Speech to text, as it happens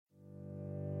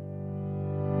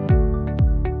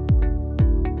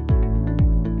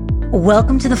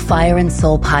Welcome to the Fire and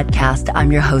Soul podcast.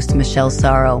 I'm your host, Michelle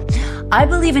Sorrow. I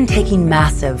believe in taking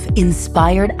massive,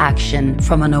 inspired action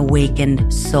from an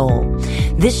awakened soul.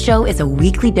 This show is a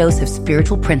weekly dose of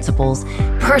spiritual principles,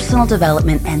 personal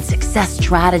development, and success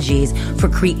strategies for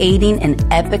creating an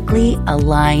epically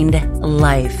aligned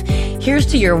life. Here's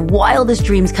to your wildest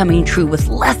dreams coming true with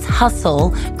less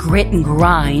hustle, grit and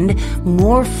grind,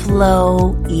 more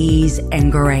flow, ease,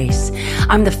 and grace.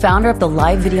 I'm the founder of the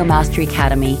Live Video Mastery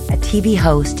Academy, a TV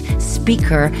host,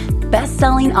 speaker,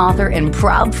 best-selling author, and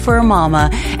proud fur mama,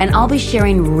 and I'll be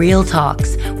sharing real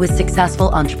talks with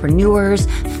successful entrepreneurs,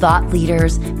 thought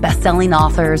leaders, best-selling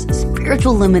authors,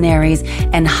 spiritual luminaries,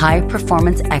 and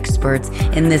high-performance experts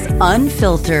in this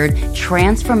unfiltered,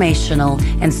 transformational,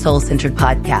 and soul-centered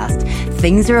podcast.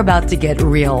 Things are about to get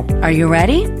real. Are you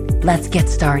ready? Let's get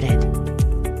started.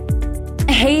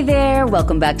 Hey there,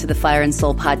 welcome back to the Fire and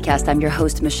Soul podcast. I'm your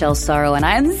host, Michelle Sorrow, and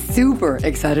I am super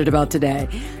excited about today.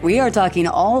 We are talking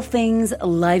all things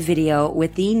live video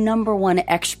with the number one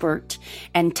expert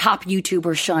and top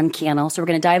YouTuber, Sean Cannell. So we're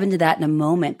going to dive into that in a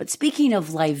moment. But speaking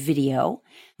of live video,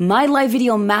 my live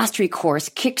video mastery course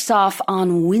kicks off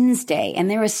on Wednesday, and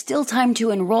there is still time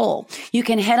to enroll. You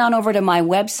can head on over to my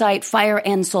website,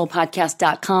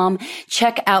 fireandsoulpodcast.com.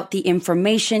 Check out the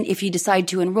information if you decide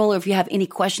to enroll, or if you have any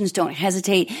questions, don't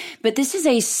hesitate. But this is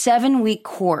a 7-week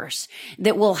course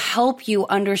that will help you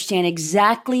understand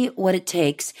exactly what it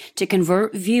takes to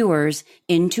convert viewers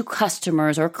into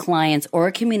customers or clients or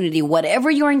a community.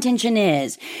 Whatever your intention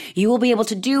is, you will be able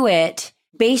to do it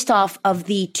based off of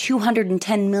the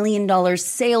 $210 million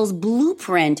sales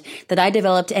blueprint that I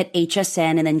developed at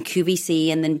HSN and then QVC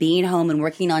and then being home and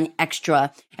working on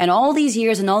Extra, and all these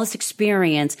years and all this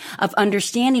experience of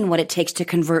understanding what it takes to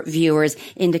convert viewers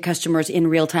into customers in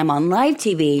real time on live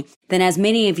TV. Then, as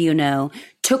many of you know,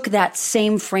 took that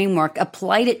same framework,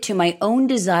 applied it to my own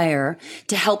desire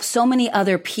to help so many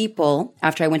other people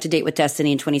after I went to Date with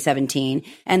Destiny in 2017,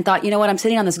 and thought, you know what, I'm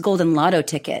sitting on this golden lotto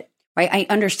ticket. Right? I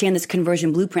understand this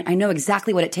conversion blueprint. I know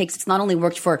exactly what it takes. It's not only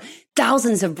worked for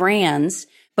thousands of brands,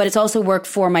 but it's also worked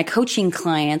for my coaching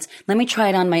clients. Let me try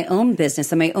it on my own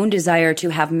business and my own desire to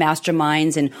have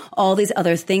masterminds and all these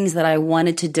other things that I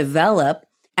wanted to develop.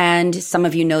 And some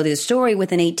of you know this story.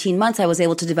 Within 18 months, I was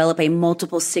able to develop a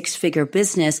multiple 6-figure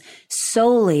business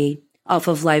solely off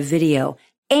of live video,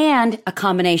 and a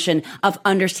combination of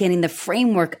understanding the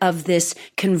framework of this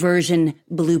conversion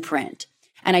blueprint.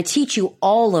 And I teach you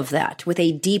all of that with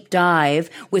a deep dive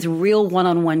with real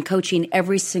one-on-one coaching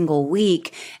every single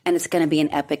week. And it's going to be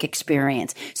an epic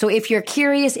experience. So if you're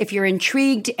curious, if you're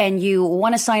intrigued and you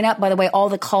want to sign up, by the way, all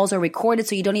the calls are recorded,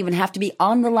 so you don't even have to be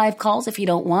on the live calls if you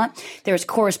don't want. There's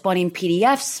corresponding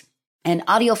PDFs and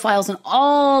audio files and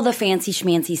all the fancy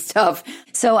schmancy stuff.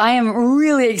 So I am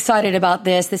really excited about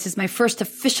this. This is my first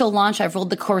official launch. I've rolled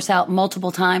the course out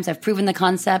multiple times. I've proven the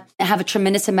concept. I have a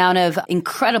tremendous amount of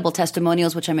incredible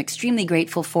testimonials, which I'm extremely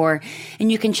grateful for.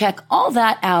 And you can check all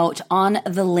that out on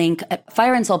the link at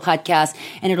Fire and Soul Podcast,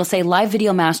 and it'll say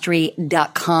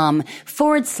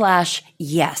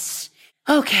livevideomastery.com/yes.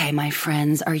 Okay, my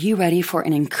friends, are you ready for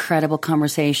an incredible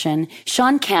conversation?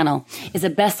 Sean Cannell is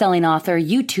a best-selling author,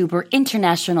 YouTuber,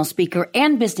 international speaker,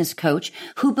 and business coach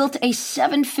who built a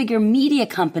 7-figure media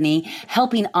company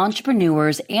helping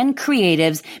entrepreneurs and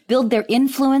creatives build their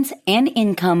influence and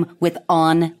income with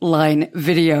online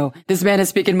video. This man is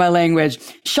speaking my language.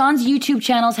 Sean's YouTube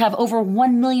channels have over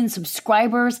 1 million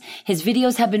subscribers. His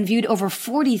videos have been viewed over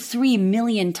 43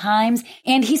 million times,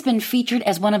 and he's been featured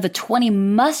as one of the 20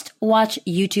 must-watch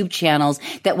YouTube channels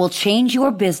that will change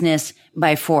your business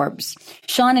by Forbes.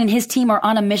 Sean and his team are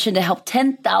on a mission to help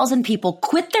 10,000 people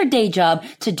quit their day job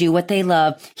to do what they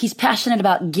love. He's passionate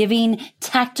about giving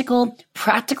tactical,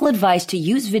 practical advice to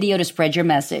use video to spread your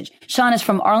message. Sean is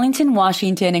from Arlington,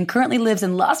 Washington, and currently lives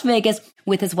in Las Vegas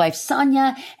with his wife,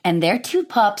 Sonia, and their 2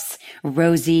 pups,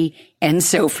 Rosie and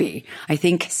Sophie. I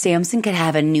think Samson could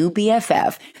have a new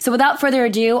BFF. So without further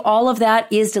ado, all of that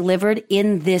is delivered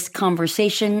in this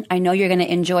conversation. I know you're going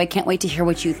to enjoy. Can't wait to hear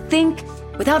what you think.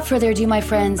 Without further ado, my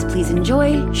friends, please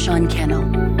enjoy Sean Cannell.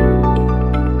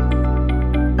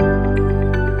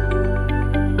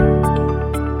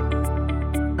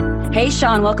 Hey,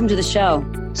 Sean, welcome to the show.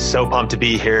 So pumped to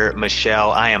be here,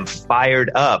 Michelle. I am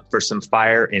fired up for some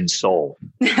fire and soul.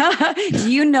 Do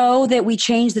you know that we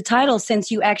changed the title since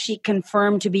you actually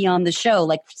confirmed to be on the show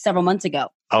like several months ago?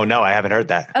 Oh, no, I haven't heard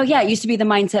that. Oh, yeah. It used to be the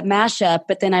Mindset Mashup.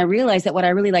 But then I realized that what I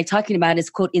really like talking about is,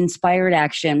 quote, inspired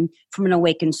action from an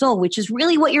awakened soul, which is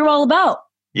really what you're all about.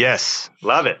 Yes.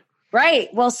 Love it.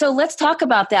 Right. Well, so let's talk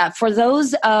about that. For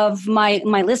those of my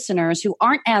listeners who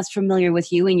aren't as familiar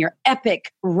with you and your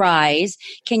epic rise,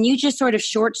 can you just sort of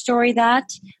short story that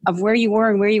of where you were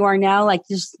and where you are now? Like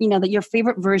just, that your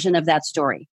favorite version of that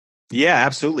story. Yeah,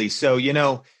 absolutely. So,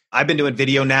 I've been doing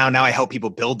video now. Now I help people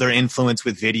build their influence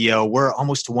with video. We're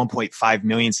almost to 1.5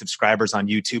 million subscribers on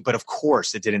YouTube. But of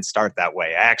course, it didn't start that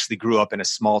way. I actually grew up in a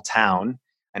small town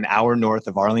an hour north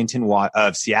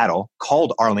of Seattle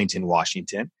called Arlington,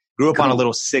 Washington. Grew up on a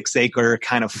little 6-acre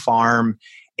kind of farm,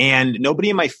 and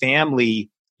nobody in my family,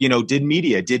 did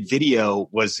media, did video,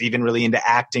 was even really into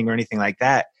acting or anything like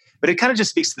that. But it kind of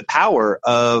just speaks to the power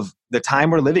of the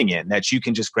time we're living in, that you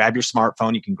can just grab your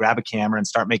smartphone, you can grab a camera and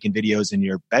start making videos in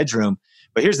your bedroom.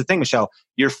 But here's the thing, Michelle,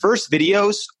 your first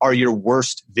videos are your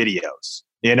worst videos.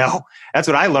 That's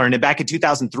what I learned. And back in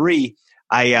 2003,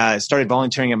 I started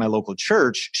volunteering at my local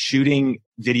church, shooting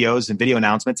videos and video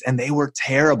announcements, and they were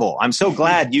terrible. I'm so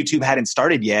glad YouTube hadn't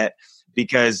started yet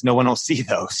because no one will see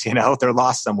those, they're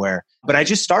lost somewhere. But I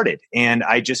just started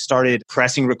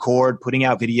pressing record, putting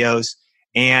out videos.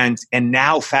 And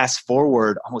now fast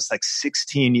forward almost like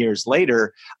 16 years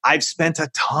later, I've spent a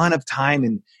ton of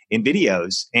time in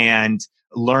videos and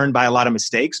learned by a lot of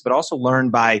mistakes, but also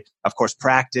learned by, of course,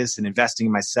 practice and investing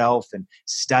in myself and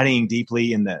studying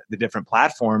deeply in the different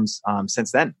platforms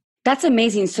since then. That's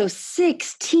amazing. So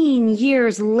 16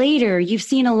 years later, you've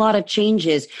seen a lot of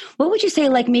changes. What would you say,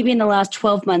 like maybe in the last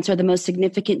 12 months are the most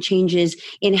significant changes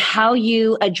in how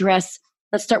you address,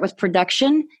 let's start with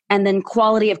production and then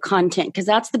quality of content, because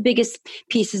that's the biggest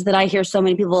pieces that I hear so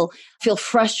many people feel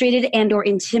frustrated and or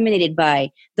intimidated by,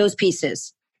 those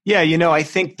pieces. Yeah, I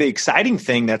think the exciting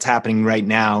thing that's happening right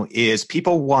now is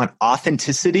people want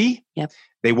authenticity. Yep.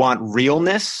 They want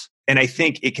realness. And I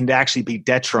think it can actually be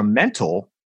detrimental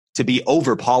to be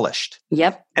over polished.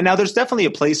 Yep. And now there's definitely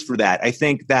a place for that. I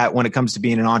think that when it comes to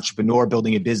being an entrepreneur,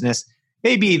 building a business,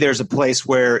 maybe there's a place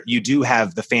where you do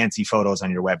have the fancy photos on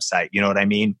your website. You know what I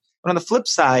mean? But on the flip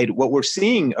side, what we're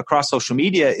seeing across social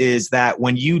media is that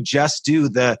when you just do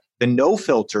the no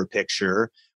filter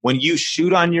picture, when you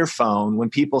shoot on your phone, when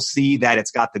people see that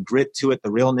it's got the grit to it, the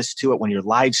realness to it, when you're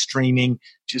live streaming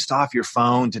just off your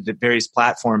phone to the various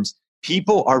platforms,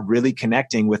 people are really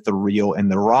connecting with the real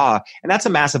and the raw. And that's a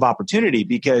massive opportunity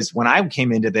because when I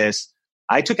came into this,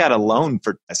 I took out a loan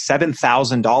for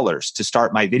 $7,000 to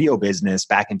start my video business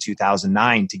back in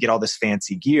 2009 to get all this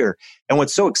fancy gear. And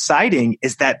what's so exciting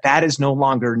is that that is no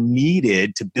longer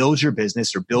needed to build your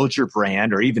business or build your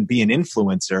brand or even be an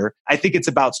influencer. I think it's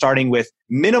about starting with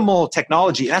minimal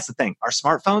technology. And that's the thing. Our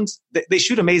smartphones, they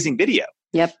shoot amazing video.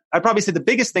 Yep. I'd probably say the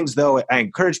biggest things, though, I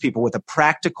encourage people with a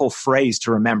practical phrase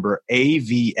to remember,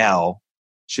 AVL,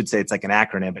 should say it's like an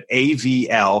acronym, but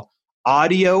AVL,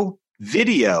 audio,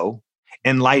 video,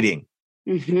 and lighting.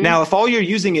 Mm-hmm. Now, if all you're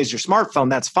using is your smartphone,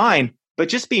 that's fine, but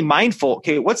just be mindful.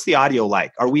 Okay, what's the audio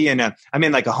like? I'm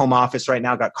in like a home office right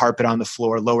now, got carpet on the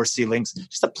floor, lower ceilings,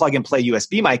 just a plug and play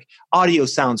USB mic. Audio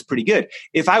sounds pretty good.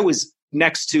 If I was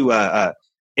next to a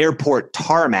airport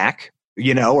tarmac,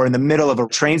 or in the middle of a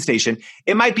train station,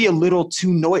 it might be a little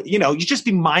too noisy. You just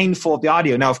be mindful of the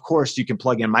audio. Now, of course, you can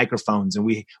plug in microphones, and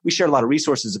we share a lot of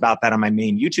resources about that on my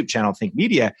main YouTube channel, Think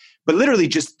Media. But literally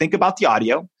just think about the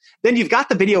audio. Then you've got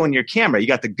the video in your camera. You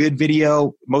got the good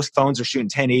video. Most phones are shooting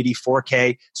 1080,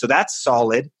 4K. So that's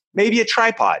solid. Maybe a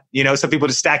tripod. Some people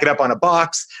just stack it up on a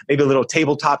box, maybe a little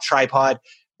tabletop tripod,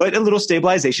 but a little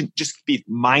stabilization. Just be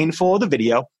mindful of the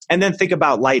video. And then think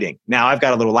about lighting. Now, I've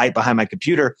got a little light behind my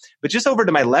computer, but just over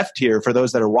to my left here, for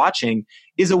those that are watching,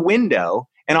 is a window.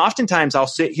 And oftentimes I'll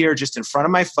sit here just in front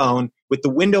of my phone with the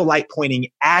window light pointing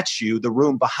at you, the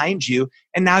room behind you,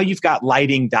 and now you've got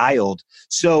lighting dialed.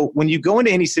 So when you go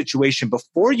into any situation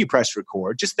before you press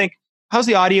record, just think, how's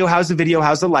the audio? How's the video?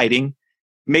 How's the lighting?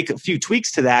 Make a few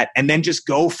tweaks to that and then just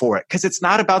go for it. Because it's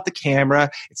not about the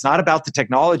camera. It's not about the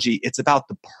technology. It's about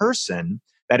the person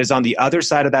that is on the other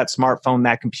side of that smartphone,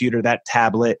 that computer, that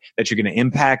tablet, that you're going to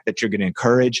impact, that you're going to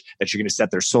encourage, that you're going to set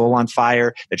their soul on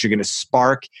fire, that you're going to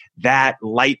spark that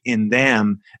light in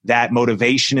them, that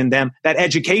motivation in them, that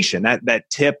education, that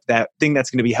tip, that thing that's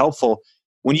going to be helpful.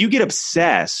 When you get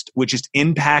obsessed with just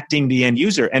impacting the end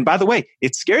user, and by the way,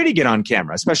 it's scary to get on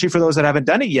camera, especially for those that haven't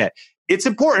done it yet. It's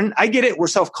important. I get it. We're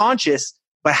self-conscious,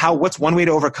 but what's one way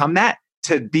to overcome that?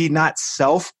 To be not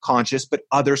self-conscious, but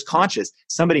others conscious.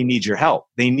 Somebody needs your help.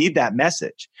 They need that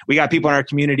message. We got people in our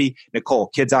community, Nicole,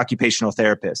 kids occupational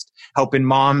therapist, helping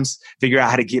moms figure out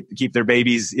how to keep their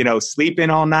babies, sleeping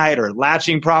all night or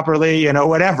latching properly,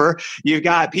 whatever. You've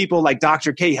got people like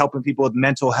Dr. K helping people with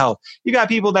mental health. You got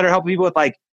people that are helping people with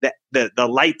like the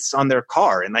lights on their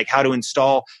car and like how to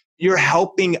install you're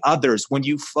helping others when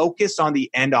you focus on the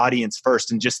end audience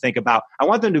first and just think about, I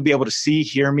want them to be able to see,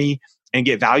 hear me, and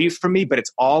get value from me, but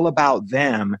it's all about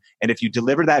them. And if you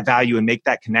deliver that value and make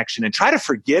that connection and try to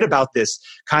forget about this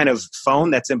kind of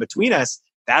phone that's in between us,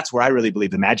 that's where I really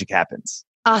believe the magic happens.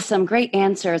 Awesome. Great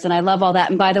answers. And I love all that.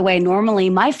 And by the way, normally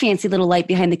my fancy little light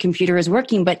behind the computer is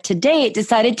working, but today it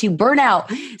decided to burn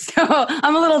out. So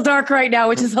I'm a little dark right now,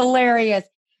 which is hilarious.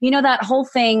 You know, that whole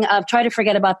thing of try to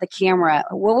forget about the camera.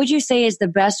 What would you say is the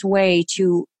best way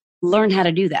to learn how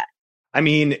to do that? I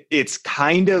mean, it's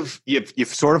kind of, you've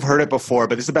sort of heard it before,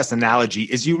 but this is the best analogy,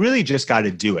 is you really just got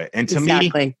to do it. And to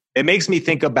me, it makes me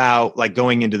think about like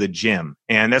going into the gym.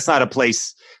 And that's not a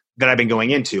place that I've been going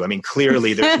into. I mean,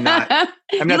 clearly there's not.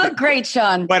 You look great,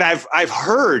 Sean. But I've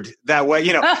heard that way,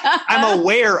 you know, I'm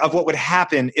aware of what would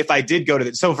happen if I did go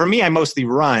to so for me, I mostly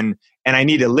run and I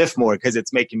need to lift more because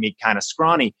it's making me kind of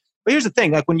scrawny. But here's the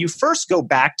thing, like when you first go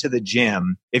back to the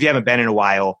gym, if you haven't been in a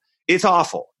while, it's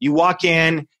awful. You walk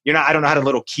in, I don't know how to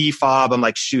little key fob. I'm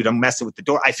like, shoot, I'm messing with the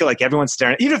door. I feel like everyone's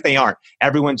staring, even if they aren't,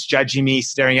 everyone's judging me,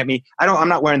 staring at me. I'm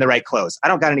not wearing the right clothes. I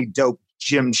don't got any dope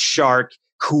Gymshark,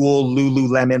 cool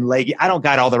Lululemon leggy. I don't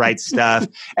got all the right stuff.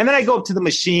 And then I go up to the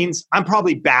machines. I'm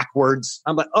probably backwards.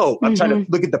 I'm like, I'm trying to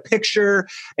look at the picture,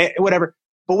 whatever.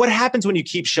 But what happens when you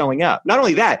keep showing up? Not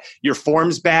only that, your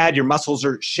form's bad, your muscles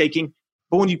are shaking.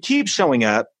 But when you keep showing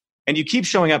up, and you keep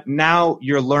showing up, now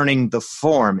you're learning the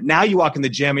form. Now you walk in the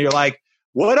gym and you're like,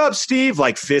 what up, Steve?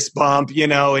 Like fist bump,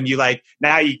 and you like,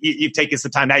 now you've taken some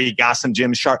time. Now you got some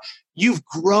Gymshark. You've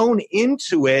grown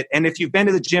into it. And if you've been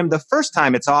to the gym the first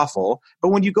time, it's awful. But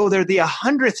when you go there the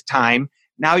 100th time,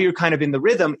 now you're kind of in the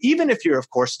rhythm, even if you're, of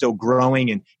course, still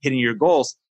growing and hitting your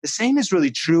goals. The same is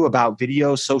really true about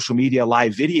video, social media,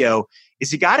 live video,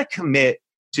 is you got to commit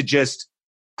to just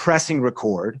pressing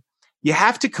record. You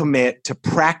have to commit to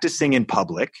practicing in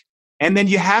public. And then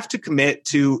you have to commit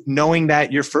to knowing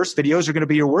that your first videos are going to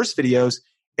be your worst videos,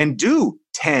 and do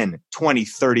 10, 20,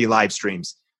 30 live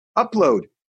streams. Upload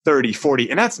 30,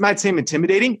 40. And that might seem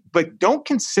intimidating, but don't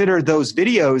consider those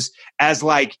videos as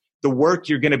like the work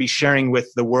you're going to be sharing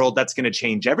with the world that's going to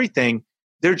change everything.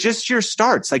 They're just your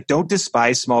starts. Like, don't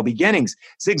despise small beginnings.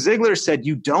 Zig Ziglar said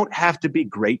you don't have to be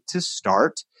great to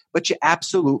start, but you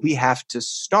absolutely have to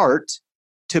start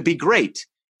to be great.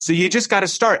 So you just got to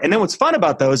start. And then what's fun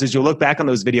about those is you'll look back on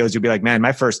those videos, you'll be like, man,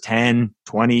 my first 10,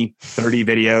 20, 30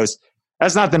 videos,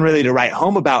 that's nothing really to write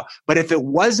home about. But if it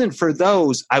wasn't for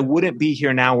those, I wouldn't be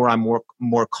here now where I'm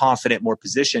more confident, more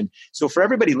positioned. So for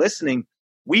everybody listening,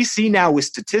 we see now with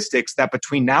statistics that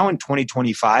between now and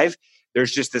 2025,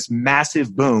 there's just this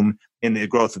massive boom in the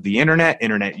growth of the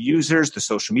internet users, the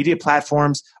social media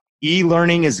platforms.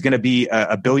 E-learning is going to be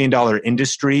a $1 billion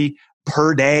industry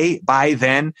per day by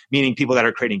then, meaning people that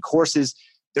are creating courses.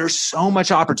 There's so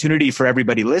much opportunity for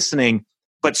everybody listening,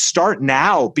 but start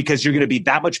now because you're going to be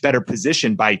that much better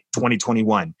positioned by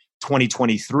 2021,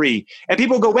 2023. And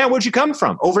people go, man, where'd you come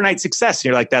from? Overnight success. And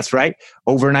you're like, that's right.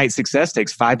 Overnight success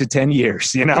takes 5 to 10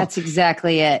 years, That's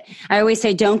exactly it. I always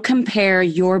say, don't compare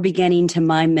your beginning to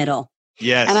my middle.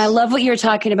 Yes. And I love what you're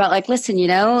talking about. Like, listen,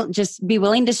 just be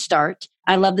willing to start.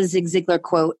 I love the Zig Ziglar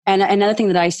quote. And another thing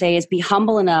that I say is be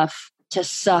humble enough to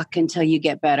suck until you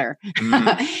get better.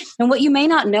 And what you may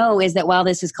not know is that while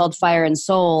this is called Fire and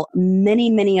Soul, many,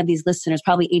 many of these listeners,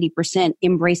 probably 80%,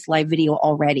 embrace live video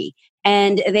already.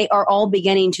 And they are all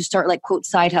beginning to start like, quote,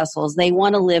 side hustles. They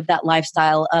want to live that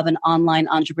lifestyle of an online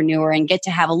entrepreneur and get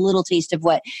to have a little taste of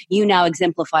what you now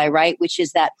exemplify, right? Which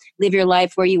is that live your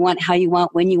life where you want, how you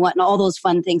want, when you want, and all those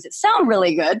fun things that sound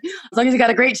really good, as long as you got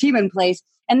a great team in place.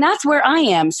 And that's where I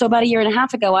am. So about 1.5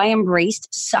 years ago, I embraced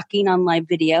sucking on live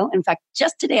video. In fact,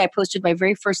 just today, I posted my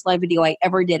very first live video I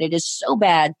ever did. It is so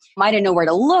bad. I didn't know where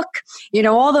to look,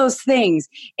 all those things.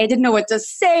 I didn't know what to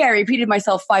say. I repeated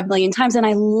myself 5 million times. And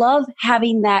I love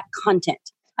having that content.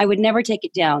 I would never take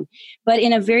it down. But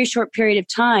in a very short period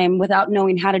of time, without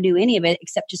knowing how to do any of it,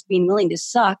 except just being willing to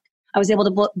suck, I was able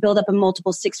to build up a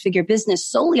multiple 6-figure business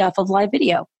solely off of live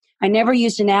video. I never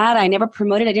used an ad. I never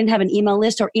promoted. I didn't have an email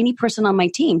list or any person on my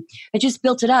team. I just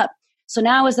built it up. So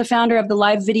now as the founder of the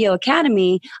Live Video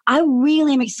Academy, I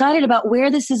really am excited about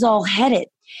where this is all headed.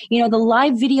 The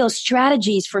live video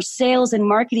strategies for sales and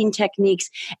marketing techniques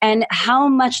and how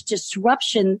much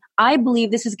disruption I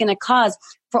believe this is going to cause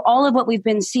for all of what we've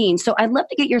been seeing. So I'd love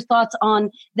to get your thoughts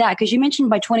on that because you mentioned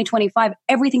by 2025,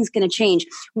 everything's going to change.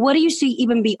 What do you see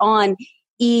even beyond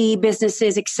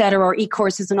e-businesses, et cetera, or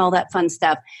e-courses and all that fun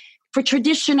stuff? For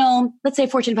traditional, let's say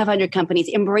Fortune 500 companies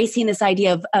embracing this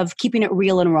idea of keeping it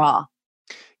real and raw?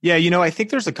 Yeah, I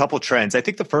think there's a couple trends. I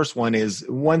think the first one is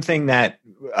one thing that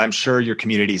I'm sure your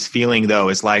community is feeling, though,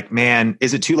 is like, man,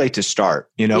 is it too late to start?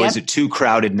 Is it too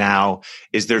crowded now?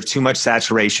 Is there too much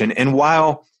saturation? And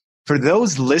while for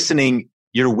those listening,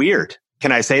 you're weird.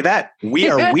 Can I say that? We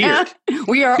are weird.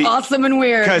 We are awesome and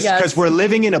weird. Because we're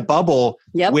living in a bubble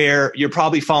where you're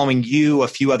probably following a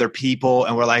few other people,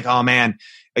 and we're like, oh man,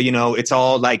 it's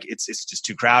all like, it's just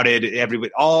too crowded.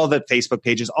 All the Facebook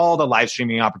pages, all the live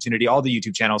streaming opportunity, all the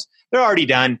YouTube channels, they're already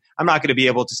done. I'm not going to be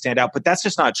able to stand out. But that's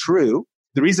just not true.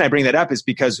 The reason I bring that up is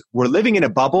because we're living in a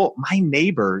bubble. My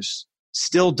neighbors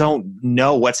still don't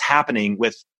know what's happening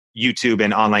with YouTube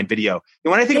and online video.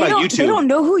 And when I think about YouTube, they don't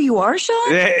know who you are, Sean.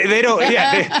 They don't.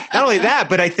 Yeah. Not only that,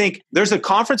 but I think there's a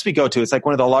conference we go to. It's like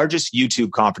one of the largest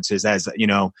YouTube conferences. As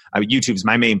YouTube's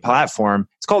my main platform.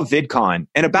 It's called VidCon,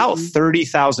 and about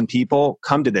 30,000 people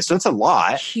come to this. So it's a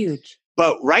lot. Huge.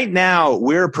 But right now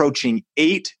we're approaching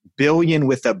 8 billion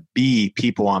with a B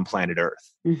people on planet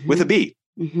Earth with a B.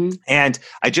 And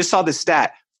I just saw this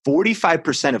stat: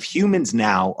 45% of humans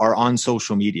now are on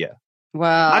social media.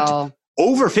 Wow.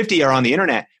 Over 50 are on the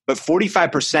internet, but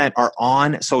 45% are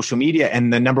on social media.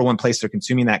 And the number one place they're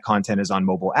consuming that content is on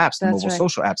mobile apps, the mobile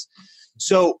social apps.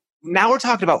 So now we're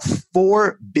talking about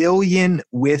 4 billion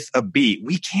with a B.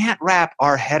 We can't wrap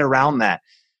our head around that.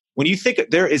 When you think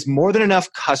there is more than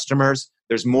enough customers,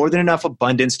 there's more than enough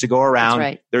abundance to go around.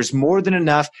 That's right. There's more than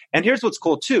enough. And here's what's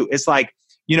cool too. It's like,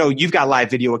 you've got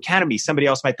Live Video Academy. Somebody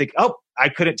else might think, oh, I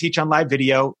couldn't teach on live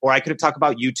video, or I couldn't talk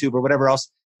about YouTube or whatever else.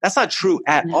 That's not true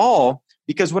at all,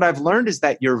 because what I've learned is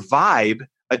that your vibe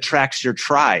attracts your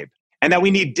tribe, and that we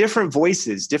need different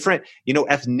voices, different,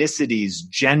 ethnicities,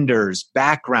 genders,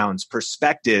 backgrounds,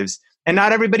 perspectives, and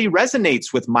not everybody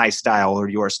resonates with my style or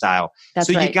your style.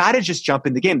 So you got to just jump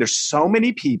in the game. There's so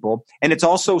many people, and it's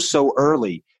also so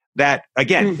early that,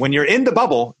 again, when you're in the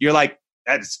bubble, you're like,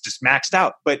 that's just maxed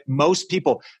out. But most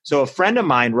people, so a friend of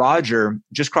mine, Roger,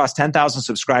 just crossed 10,000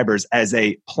 subscribers as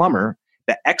a plumber,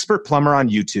 the expert plumber on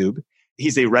YouTube.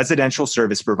 He's a residential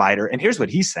service provider. And here's what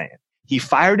he's saying. He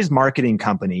fired his marketing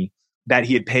company that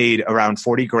he had paid around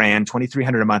 40 grand,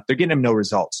 2,300 a month. They're getting him no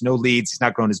results, no leads. He's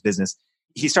not growing his business.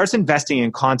 He starts investing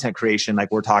in content creation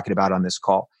like we're talking about on this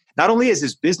call. Not only has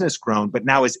his business grown, but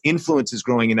now his influence is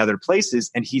growing in other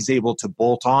places, and he's able to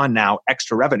bolt on now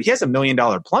extra revenue. He has $1 million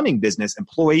plumbing business,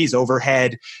 employees,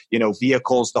 overhead,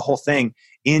 vehicles, the whole thing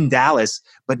in Dallas.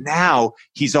 But now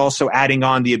he's also adding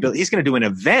on the ability. He's going to do an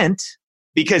event,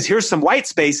 because here's some white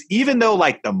space, even though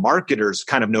like the marketers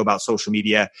kind of know about social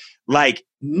media, like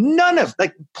none of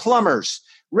like plumbers,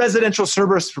 residential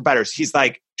service providers. He's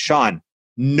like, Sean,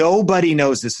 nobody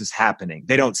knows this is happening.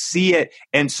 They don't see it.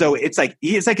 And so it's like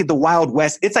at the Wild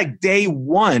West. It's like day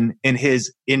one in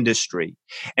his industry.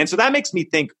 And so that makes me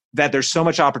think that there's so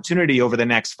much opportunity over the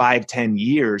next 5-10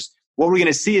 years. What we're going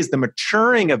to see is the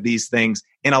maturing of these things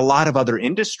in a lot of other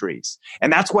industries.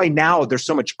 And that's why now there's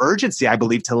so much urgency, I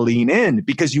believe, to lean in,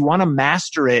 because you want to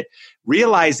master it,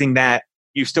 realizing that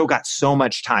you've still got so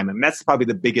much time. And that's probably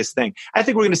the biggest thing. I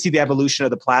think we're going to see the evolution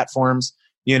of the platforms.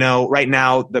 Right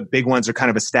now, the big ones are kind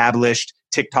of established.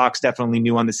 TikTok's definitely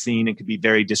new on the scene and could be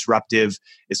very disruptive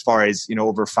as far as,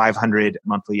 over 500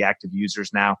 monthly active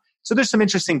users now. So there's some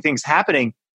interesting things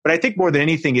happening. But I think more than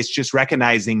anything, it's just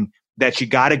recognizing that you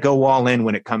got to go all in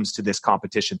when it comes to this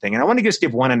competition thing. And I want to just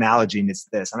give one analogy, and it's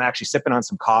this. I'm actually sipping on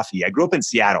some coffee. I grew up in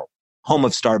Seattle, home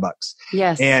of Starbucks.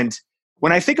 Yes. And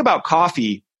when I think about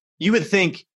coffee, you would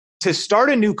think to start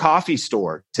a new coffee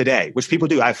store today, which people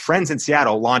do. I have friends in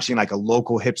Seattle launching like a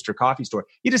local hipster coffee store.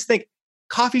 You just think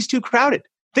coffee's too crowded.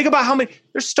 Think about how many,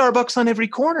 there's Starbucks on every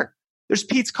corner. There's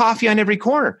Peet's Coffee on every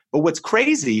corner. But what's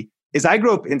crazy is I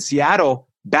grew up in Seattle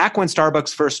back when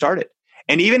Starbucks first started.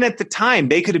 And even at the time,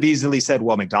 they could have easily said,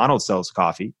 well, McDonald's sells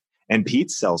coffee and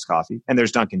Peet's sells coffee and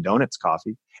there's Dunkin' Donuts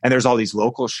coffee and there's all these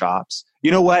local shops. You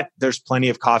know what? There's plenty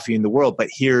of coffee in the world, but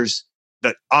here's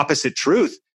the opposite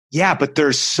truth. Yeah, but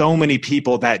there's so many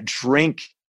people that drink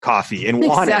coffee and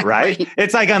want it, right?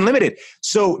 It's like unlimited.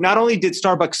 So not only did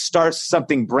Starbucks start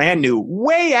something brand new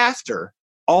way after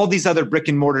all these other brick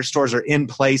and mortar stores are in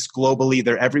place globally,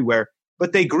 they're everywhere,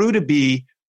 but they grew to be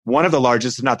one of the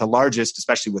largest, if not the largest,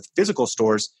 especially with physical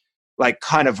stores, like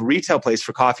kind of retail place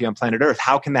for coffee on planet Earth.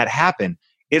 How can that happen?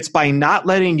 It's by not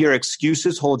letting your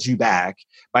excuses hold you back,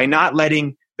 by not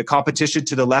letting the competition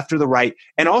to the left or the right,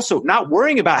 and also not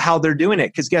worrying about how they're doing it.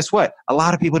 Because guess what? A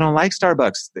lot of people don't like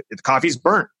Starbucks. The coffee's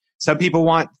burnt. Some people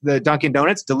want the Dunkin'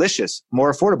 Donuts, delicious,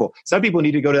 more affordable. Some people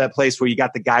need to go to that place where you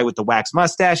got the guy with the wax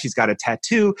mustache. He's got a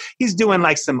tattoo. He's doing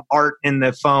like some art in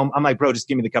the foam. I'm like, bro, just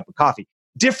give me the cup of coffee.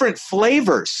 Different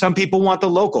flavors. Some people want the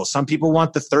local. Some people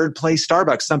want the third place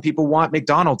Starbucks. Some people want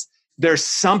McDonald's. there's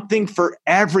something for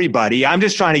everybody. I'm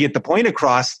just trying to get the point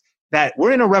across that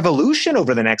we're in a revolution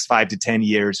over the next 5 to 10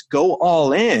 years. Go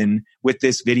all in with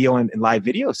this video and live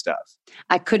video stuff.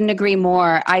 I couldn't agree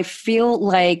more. I feel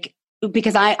like,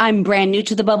 because I'm brand new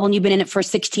to the bubble and you've been in it for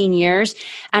 16 years.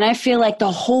 And I feel like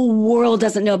the whole world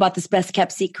doesn't know about this best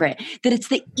kept secret, that it's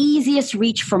the easiest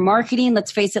reach for marketing.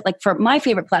 Let's face it, like for my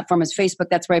favorite platform is Facebook.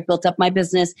 That's where I built up my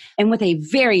business, and with a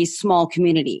very small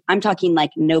community. I'm talking like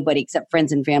nobody except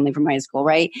friends and family from high school,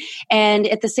 right? And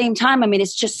at the same time, I mean,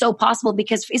 it's just so possible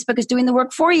because Facebook is doing the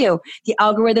work for you. The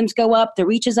algorithms go up, the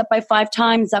reach is up by 5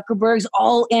 times. Zuckerberg's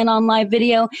all in on live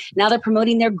video. Now they're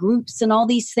promoting their groups and all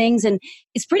these things. And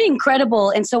it's pretty incredible.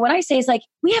 And so what I say is like,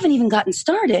 we haven't even gotten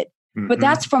started. Mm-hmm. But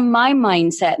that's from my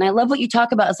mindset. And I love what you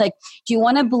talk about. It's like, do you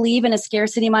want to believe in a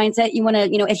scarcity mindset? You want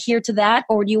to, adhere to that?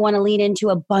 Or do you want to lean into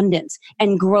abundance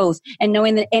and growth and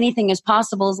knowing that anything is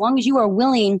possible as long as you are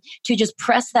willing to just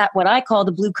press that, what I call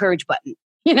the blue courage button?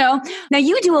 Now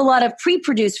you do a lot of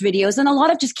pre-produced videos and a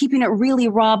lot of just keeping it really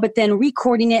raw, but then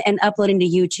recording it and uploading to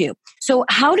YouTube. So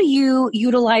how do you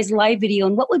utilize live video,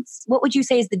 and what would you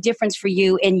say is the difference for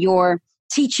you in your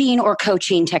teaching or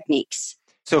coaching techniques?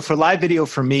 So for live video,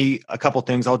 for me, a couple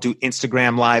things. I'll do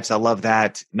Instagram lives. I love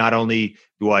that. Not only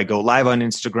do I go live on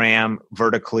Instagram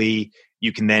vertically,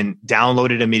 you can then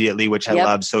download it immediately, which I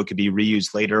love. So it could be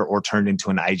reused later or turned into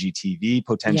an IGTV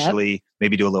potentially,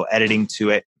 maybe do a little editing to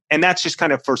it. And that's just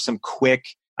kind of for some quick,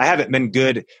 I haven't been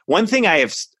good. One thing I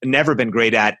have never been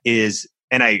great at is,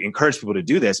 and I encourage people to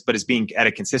do this, but is being at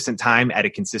a consistent time, at a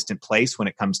consistent place when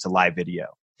it comes to live video.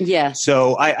 Yeah.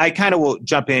 So I kind of will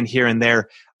jump in here and there.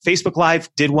 Facebook Live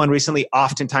did one recently,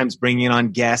 oftentimes bringing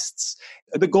on guests.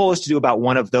 The goal is to do about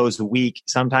one of those a week.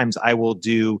 Sometimes I will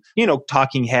do,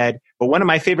 talking head. But one of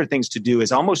my favorite things to do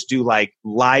is almost do like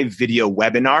live video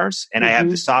webinars. And I have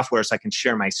the software so I can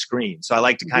share my screen. So I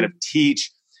like to kind of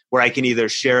teach where I can either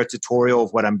share a tutorial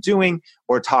of what I'm doing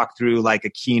or talk through like a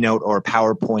keynote or a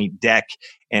PowerPoint deck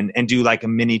and do like a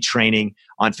mini training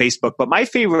on Facebook. But my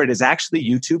favorite is actually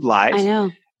YouTube Live. I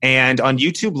know. And on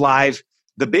YouTube Live,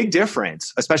 the big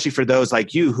difference, especially for those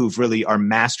like you who really are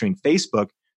mastering Facebook,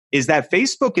 is that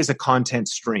Facebook is a content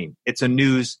stream. It's a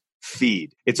news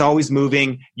feed. It's always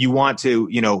moving. You want to,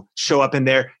 show up in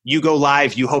there. You go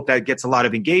live. You hope that gets a lot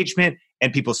of engagement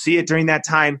and people see it during that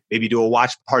time. Maybe do a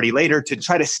watch party later to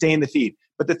try to stay in the feed.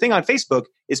 But the thing on Facebook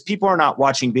is people are not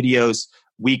watching videos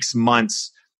weeks,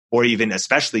 months, or even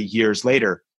especially years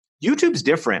later. YouTube's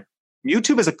different.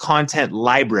 YouTube is a content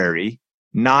library,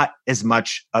 not as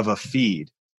much of a feed.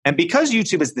 And because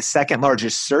YouTube is the second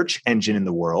largest search engine in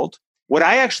the world, what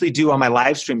I actually do on my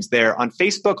live streams there on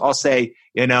Facebook, I'll say,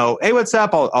 hey, what's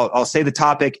up? I'll say the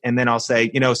topic, and then I'll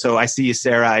say, so I see you,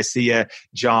 Sarah. I see you,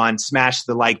 John. Smash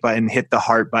the like button, hit the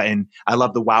heart button. I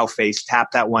love the wow face.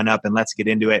 Tap that one up and let's get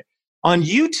into it. On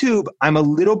YouTube, I'm a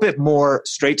little bit more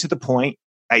straight to the point.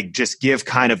 I just give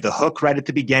kind of the hook right at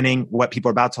the beginning, what people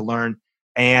are about to learn.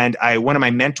 And one of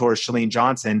my mentors, Chalene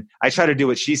Johnson, I try to do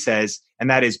what she says, and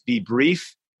that is be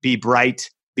brief, be bright,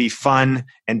 be fun,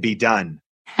 and be done.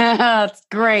 That's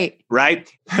great. Right?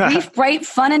 Brief, bright,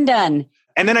 fun, and done.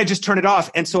 And then I just turn it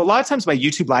off. And so a lot of times my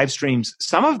YouTube live streams,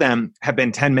 some of them have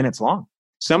been 10 minutes long.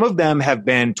 Some of them have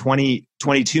been 20,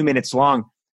 22 minutes long.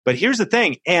 But here's the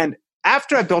thing. And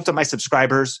after I've built up my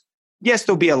subscribers, yes,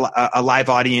 there'll be a live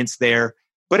audience there,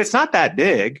 but it's not that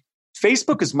big.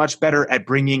 Facebook is much better at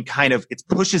bringing it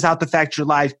pushes out the fact you're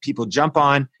live. People jump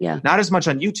on, not as much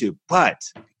on YouTube. But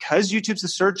because YouTube's a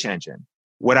search engine,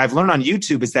 what I've learned on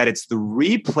YouTube is that it's the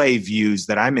replay views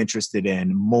that I'm interested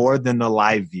in more than the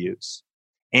live views.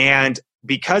 And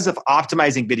because of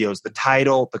optimizing videos, the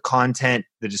title, the content,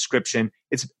 the description,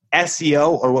 it's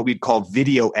SEO, or what we'd call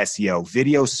video SEO,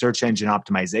 video search engine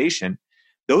optimization.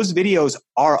 Those videos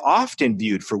are often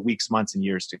viewed for weeks, months, and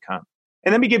years to come.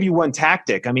 And let me give you one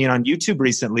tactic. I mean, on YouTube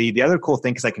recently, the other cool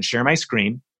thing is I can share my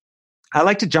screen. I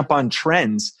like to jump on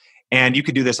trends, and you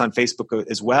could do this on Facebook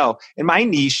as well. In my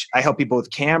niche, I help people with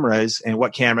cameras and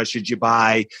what camera should you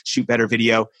buy, shoot better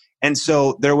video. And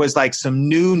so there was like some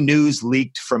new news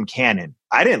leaked from Canon.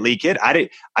 I didn't leak it.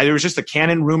 There was just a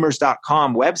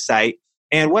CanonRumors.com website.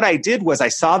 And what I did was I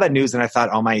saw that news and I thought,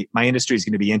 oh, my industry is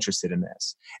going to be interested in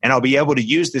this. And I'll be able to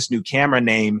use this new camera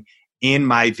name in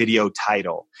my video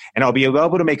title. And I'll be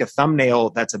able to make a thumbnail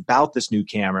that's about this new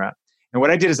camera. And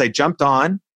what I did is I jumped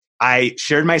on, I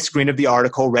shared my screen of the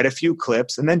article, read a few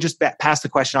clips, and then just passed the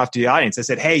question off to the audience. I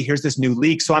said, hey, here's this new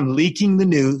leak. So I'm leaking the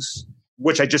news,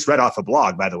 which I just read off a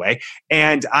blog, by the way.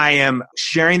 And I am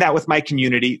sharing that with my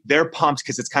community. They're pumped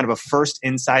because it's kind of a first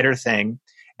insider thing.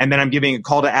 And then I'm giving a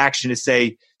call to action to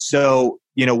say, so,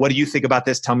 what do you think about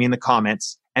this? Tell me in the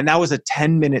comments. And that was a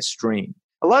 10-minute stream.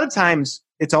 a lot of times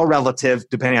it's all relative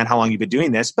depending on how long you've been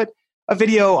doing this, but a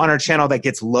video on our channel that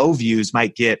gets low views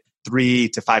might get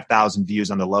 3,000 to 5,000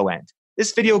 views on the low end.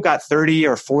 This video got 30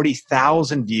 or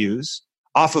 40,000 views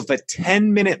off of a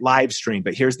 10-minute live stream.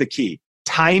 But here's the key.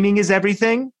 Timing is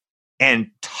everything and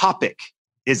topic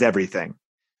is everything.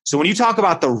 So when you talk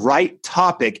about the right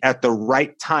topic at the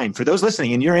right time, for those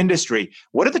listening in your industry,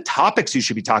 what are the topics you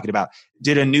should be talking about?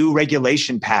 Did a new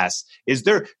regulation pass? Is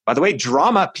there, by the way,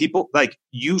 drama? People like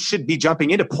you should be jumping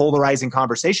into polarizing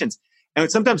conversations. And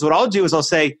sometimes what I'll do is I'll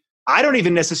say, I don't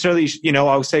even necessarily,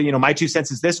 I'll say, my 2 cents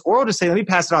is this, or I'll just say, let me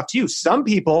pass it off to you. Some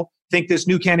people think this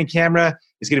new Canon camera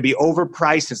is going to be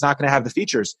overpriced. It's not going to have the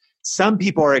features. Some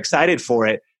people are excited for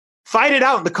it. Fight it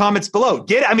out in the comments below.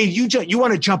 You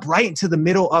want to jump right into the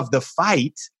middle of the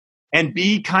fight and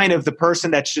be kind of the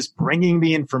person that's just bringing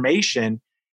the information.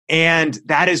 And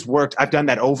that has worked. I've done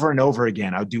that over and over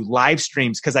again. I'll do live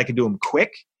streams because I can do them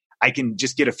quick. I can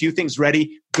just get a few things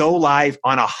ready, go live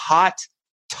on a hot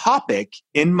topic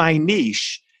in my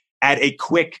niche at a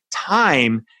quick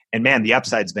time. And man, the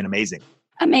upside's been amazing.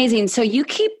 Amazing. So you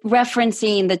keep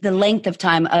referencing the length of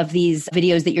time of these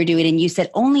videos that you're doing, and you said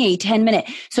only a 10-minute.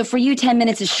 So for you, 10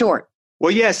 minutes is short.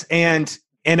 Well, yes. And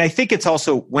I think it's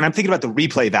also, when I'm thinking about the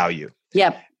replay value.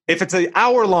 Yep. If it's an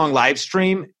hour-long live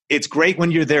stream, it's great when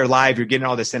you're there live, you're getting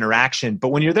all this interaction. But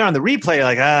when you're there on the replay, you're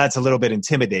like, it's a little bit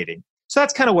intimidating. So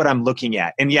that's kind of what I'm looking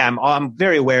at. And yeah, I'm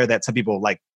very aware that some people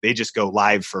they just go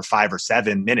live for 5 or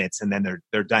 7 minutes and then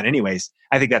they're done anyways.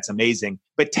 I think that's amazing.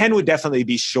 But 10 would definitely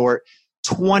be short.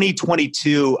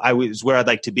 2022 is where I'd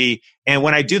like to be. And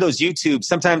when I do those YouTube,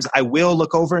 sometimes I will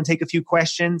look over and take a few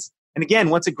questions. And again,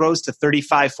 once it grows to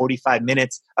 35, 45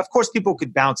 minutes, of course, people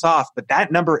could bounce off, but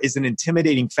that number is an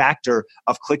intimidating factor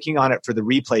of clicking on it for the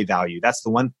replay value. That's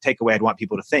the one takeaway I'd want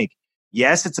people to think.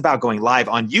 Yes, it's about going live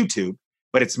on YouTube,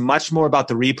 but it's much more about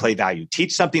the replay value.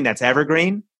 Teach something that's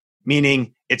evergreen,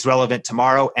 meaning it's relevant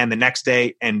tomorrow and the next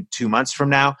day and 2 months from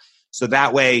now. So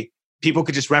that way, people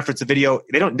could just reference a video.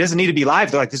 It doesn't need to be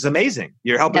live. They're like, this is amazing.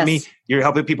 You're helping me. You're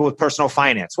helping people with personal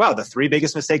finance. Wow, the 3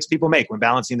 biggest mistakes people make when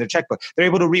balancing their checkbook. They're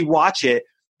able to rewatch it.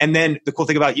 And then the cool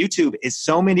thing about YouTube is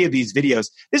so many of these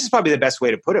videos, this is probably the best way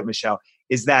to put it, Michelle,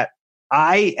 is that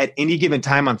I, at any given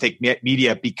time on Think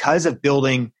Media, because of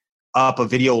building up a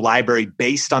video library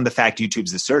based on the fact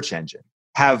YouTube's the search engine,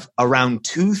 have around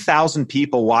 2,000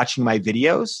 people watching my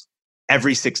videos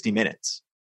every 60 minutes,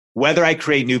 whether I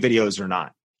create new videos or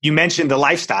not. You mentioned the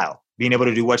lifestyle, being able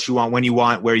to do what you want, when you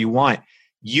want, where you want.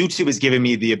 YouTube has given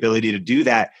me the ability to do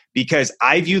that because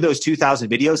I view those 2,000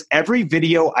 videos. Every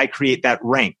video I create that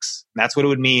ranks. That's what it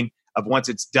would mean of once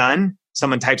it's done,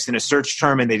 someone types in a search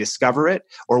term and they discover it.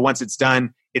 Or once it's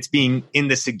done, it's being in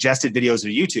the suggested videos of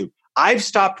YouTube. I've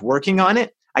stopped working on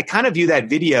it. I kind of view that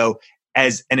video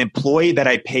as an employee that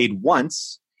I paid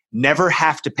once, never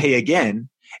have to pay again,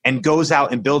 and goes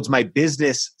out and builds my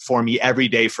business for me every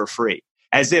day for free.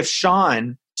 As if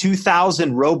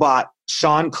 2,000 robot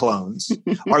Sean clones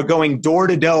are going door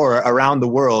to door around the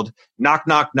world, knock,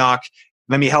 knock, knock.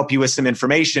 Let me help you with some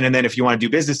information. And then if you want to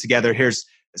do business together, here's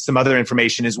some other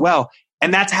information as well.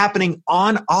 And that's happening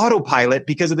on autopilot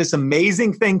because of this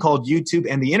amazing thing called YouTube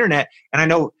and the internet. And I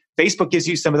know Facebook gives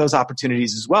you some of those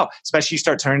opportunities as well, especially you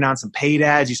start turning on some paid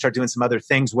ads, you start doing some other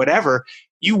things, whatever.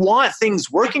 You want things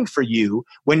working for you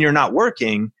when you're not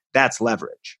working. That's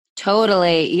leverage.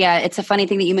 Totally. Yeah. It's a funny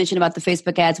thing that you mentioned about the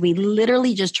Facebook ads. We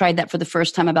literally just tried that for the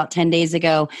first time about 10 days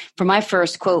ago for my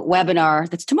first quote webinar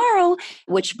that's tomorrow,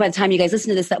 which by the time you guys listen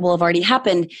to this, that will have already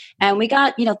happened. And we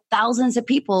got, thousands of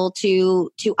people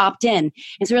to opt in.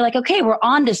 And so we're like, okay, we're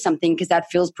on to something because that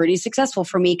feels pretty successful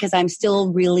for me because I'm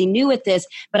still really new at this,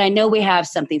 but I know we have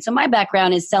something. So my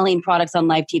background is selling products on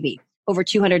live TV. Over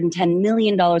 $210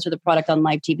 million worth of product on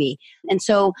live TV. And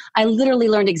so I literally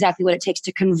learned exactly what it takes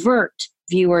to convert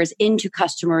viewers into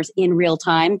customers in real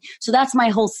time. So that's my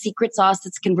whole secret sauce.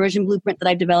 That's a conversion blueprint that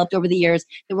I've developed over the years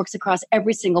that works across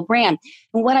every single brand.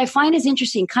 And what I find is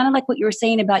interesting, kind of like what you were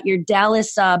saying about your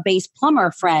Dallas-based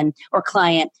plumber friend or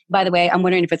client. By the way, I'm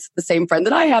wondering if it's the same friend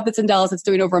that I have that's in Dallas that's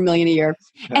doing over $1 million a year.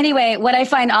 Anyway, what I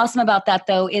find awesome about that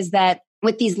though is that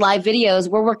with these live videos,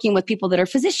 we're working with people that are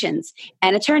physicians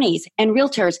and attorneys and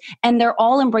realtors, and they're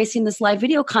all embracing this live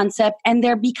video concept, and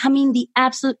they're becoming the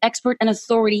absolute expert and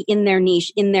authority in their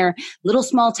niche, in their little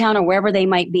small town or wherever they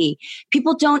might be.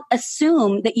 People don't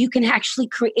assume that you can actually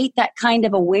create that kind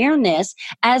of awareness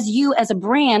as a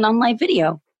brand on live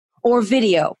video. or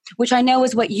video, which I know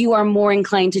is what you are more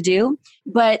inclined to do.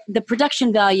 But the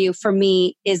production value for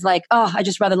me is like, oh, I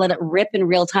just rather let it rip in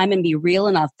real time and be real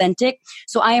and authentic.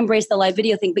 So I embrace the live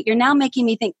video thing. But you're now making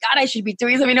me think, God, I should be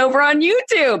doing something over on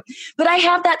YouTube. But I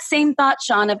have that same thought,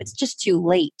 Sean, of it's just too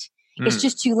late. It's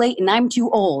just too late and I'm too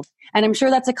old. And I'm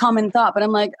sure that's a common thought, but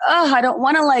I'm like, oh, I don't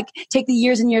want to like take the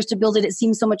years and years to build it. It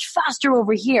seems so much faster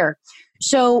over here.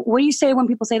 So what do you say when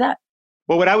people say that?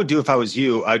 Well, what I would do if I was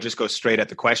you, I would just go straight at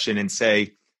the question and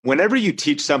say, whenever you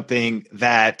teach something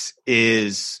that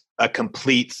is a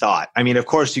complete thought, I mean, of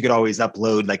course, you could always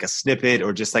upload like a snippet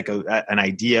or just like an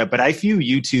idea, but I view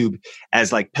YouTube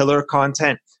as like pillar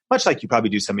content, much like you probably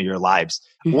do some of your lives.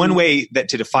 Mm-hmm. One way that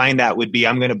to define that would be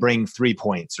I'm going to bring 3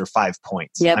 points or 5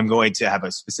 points. Yep. I'm going to have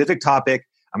a specific topic.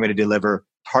 I'm going to deliver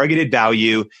targeted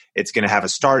value. It's going to have a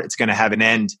start. It's going to have an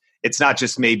end. It's not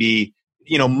just maybe,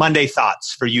 Monday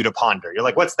thoughts for you to ponder. You're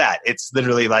like, what's that? It's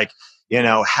literally like,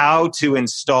 how to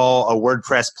install a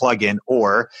WordPress plugin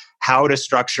or how to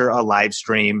structure a live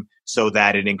stream so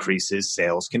that it increases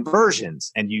sales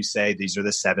conversions. And you say, these are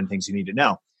the 7 things you need to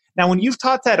know. Now, when you've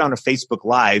taught that on a Facebook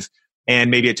Live, and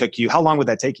maybe it took you, how long would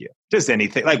that take you? Just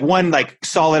anything, like one like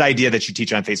solid idea that you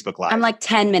teach on Facebook Live. I'm like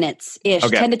 10 minutes-ish,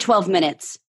 okay. 10 to 12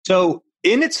 minutes. So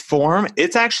in its form,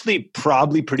 it's actually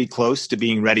probably pretty close to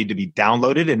being ready to be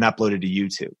downloaded and uploaded to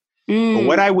YouTube. But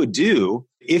what I would do,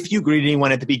 if you greet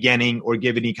anyone at the beginning or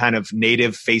give any kind of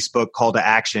native Facebook call to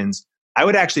actions, I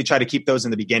would actually try to keep those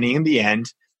in the beginning and the end.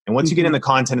 And once you get in the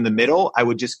content in the middle, I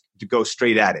would just go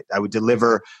straight at it. I would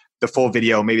deliver the full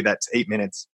video, maybe that's 8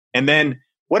 minutes. And then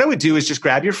what I would do is just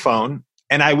grab your phone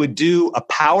and I would do a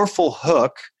powerful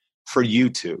hook for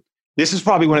YouTube. This is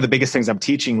probably one of the biggest things I'm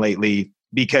teaching lately,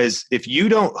 because if you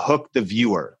don't hook the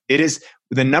viewer, it is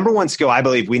the number one skill I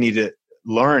believe we need to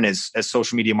learn as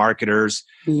social media marketers,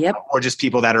 or just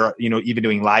people that are, even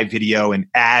doing live video and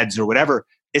ads or whatever,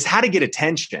 is how to get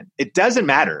attention. It doesn't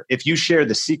matter if you share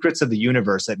the secrets of the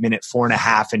universe at minute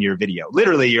 4.5 in your video.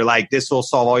 Literally, you're like, this will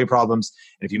solve all your problems.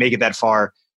 And if you make it that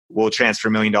far, we'll transfer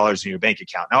 $1 million in your bank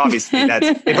account. Now, obviously,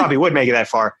 they probably would make it that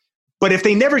far. But if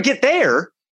they never get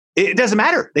there, it doesn't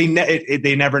matter. They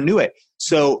never knew it.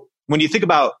 So when you think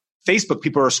about Facebook,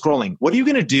 people are scrolling. What are you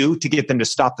going to do to get them to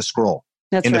stop the scroll?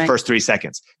 That's in the first 3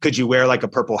 seconds? Could you wear like a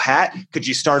purple hat? Could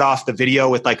you start off the video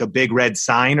with like a big red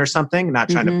sign or something? Not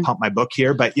trying to pump my book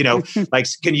here, but like,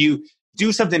 can you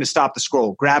do something to stop the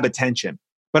scroll, grab attention?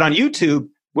 But on YouTube,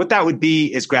 what that would be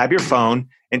is grab your phone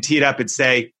and tee it up and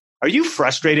say, are you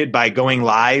frustrated by going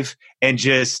live and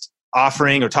just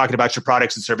offering or talking about your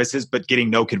products and services, but getting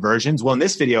no conversions? Well, in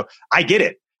this video, I get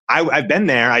it. I've been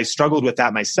there. I struggled with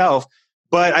that myself.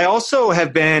 But I also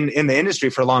have been in the industry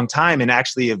for a long time and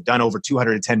actually have done over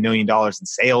 $210 million in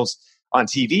sales on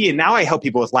TV. And now I help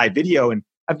people with live video. And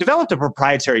I've developed a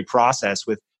proprietary process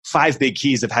with 5 big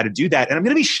keys of how to do that. And I'm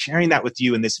going to be sharing that with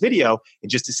you in this video in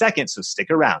just a second. So stick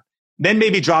around. Then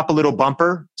maybe drop a little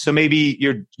bumper. So maybe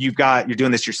you're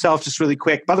doing this yourself just really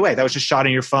quick. By the way, that was just shot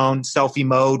on your phone, selfie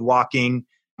mode, walking,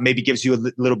 maybe gives you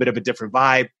a little bit of a different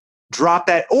vibe. Drop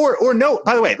that. Or no,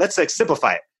 by the way, let's like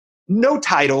simplify it. No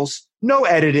titles. No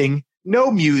editing, no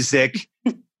music.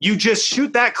 You just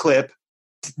shoot that clip,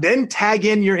 then tag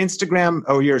in your Instagram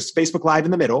or your Facebook Live in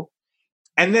the middle.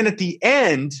 And then at the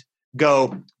end,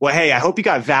 go, well, hey, I hope you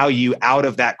got value out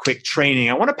of that quick training.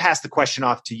 I want to pass the question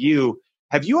off to you.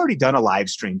 Have you already done a live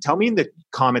stream? Tell me in the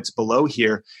comments below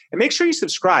here. And make sure you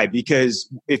subscribe, because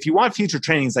if you want future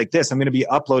trainings like this, I'm going to be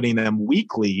uploading them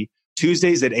weekly,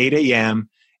 Tuesdays at 8 a.m.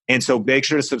 And so make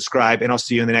sure to subscribe, and I'll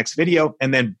see you in the next video.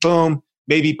 And then boom.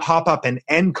 Maybe pop up an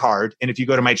end card. And if you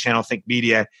go to my channel, Think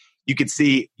Media, you can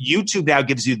see YouTube now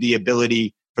gives you the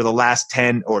ability for the last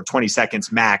 10 or 20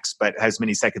 seconds max, but as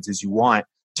many seconds as you want,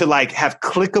 to like have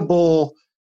clickable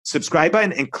subscribe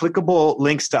button and clickable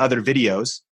links to other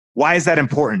videos. Why is that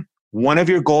important? One of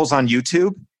your goals on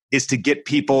YouTube is to get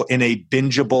people in a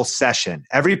bingeable session.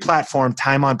 Every platform,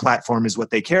 time on platform is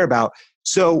what they care about.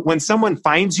 So when someone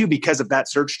finds you because of that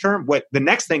search term, what the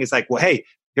next thing is like, well, hey,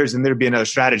 there'd be another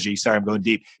strategy. Sorry, I'm going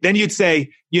deep. Then you'd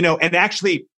say, and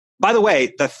actually, by the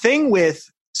way,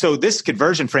 so this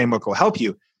conversion framework will help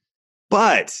you.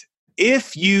 But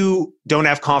if you don't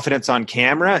have confidence on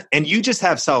camera and you just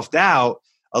have self-doubt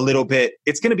a little bit,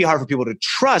 it's going to be hard for people to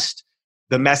trust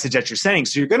the message that you're sending.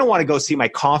 So you're going to want to go see my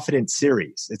Confidence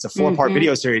series. It's a 4-part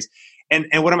video series. And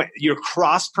you're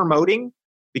cross-promoting.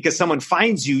 Because someone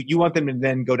finds you, you want them to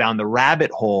then go down the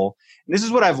rabbit hole. And this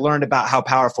is what I've learned about how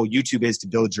powerful YouTube is to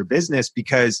build your business,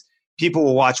 because people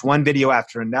will watch one video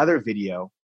after another video.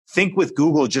 Think with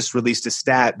Google just released a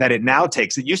stat that it now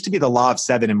takes. It used to be the law of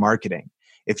 7 in marketing.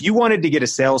 If you wanted to get a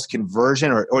sales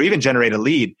conversion or even generate a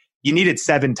lead, you needed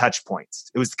 7 touch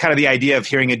points. It was kind of the idea of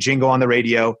hearing a jingle on the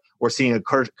radio or seeing a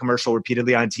commercial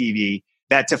repeatedly on TV,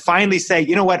 that to finally say,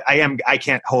 you know what, I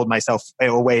can't hold myself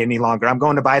away any longer. I'm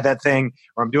going to buy that thing,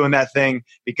 or I'm doing that thing,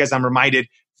 because I'm reminded,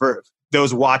 for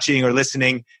those watching or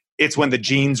listening, it's when the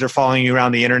jeans are following you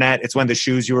around the internet. It's when the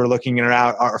shoes you were looking at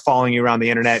are following you around the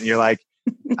internet, and you're like,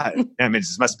 I mean,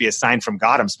 this must be a sign from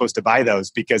God. I'm supposed to buy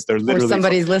those because they're literally... Or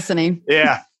somebody's listening.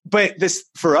 Yeah. But this,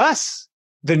 for us,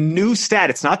 the new stat,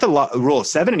 it's not the rule of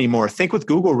 7 anymore. Think with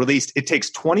Google released, it takes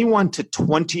 21 to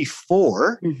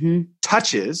 24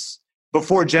 touches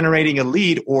before generating a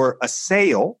lead or a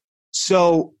sale.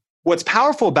 So what's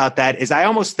powerful about that is I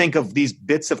almost think of these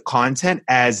bits of content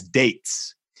as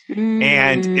dates.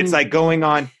 And it's like going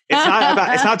on,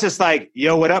 it's not just like,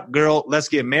 yo, what up, girl? Let's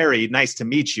get married. Nice to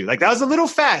meet you. Like, that was a little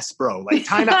fast, bro. Like,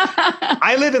 time out.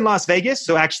 I live in Las Vegas,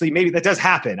 so actually maybe that does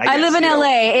happen. I live in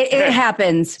LA. It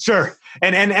happens. Sure.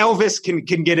 And Elvis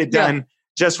can get it done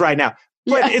just right now.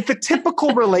 But if the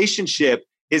typical relationship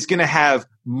is going to have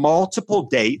multiple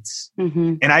dates,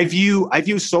 and I view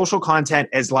social content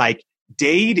as like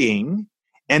dating,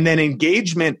 and then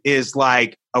engagement is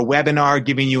like a webinar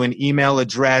giving you an email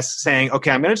address saying,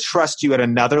 okay, I'm going to trust you at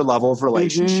another level of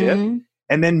relationship.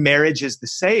 And then marriage is the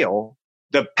sale.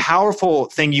 The powerful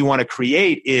thing you want to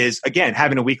create is, again,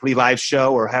 having a weekly live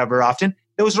show or however often.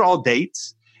 Those are all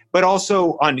dates. But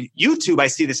also on YouTube, I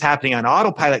see this happening on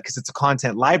autopilot because it's a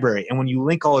content library. And when you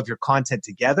link all of your content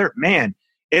together, man,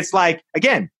 it's like,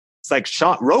 again, it's like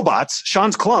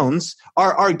Sean's clones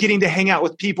are getting to hang out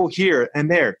with people here and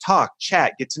there, talk,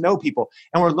 chat, get to know people.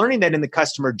 And we're learning that in the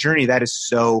customer journey. That is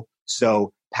so,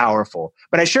 so powerful.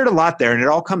 But I shared a lot there, and it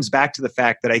all comes back to the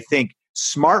fact that I think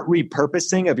smart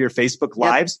repurposing of your Facebook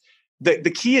Lives, the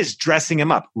key is dressing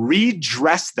them up.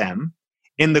 Redress them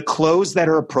in the clothes that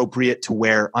are appropriate to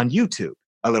wear on YouTube.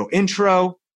 A little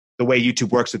intro, the way YouTube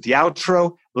works with the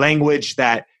outro, language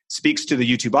that speaks to the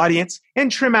YouTube audience,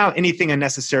 and trim out anything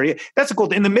unnecessary. That's a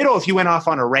cool. In the middle, if you went off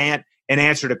on a rant and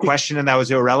answered a question and that was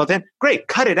irrelevant, great,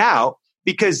 cut it out,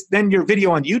 because then your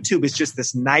video on YouTube is just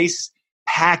this nice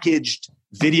packaged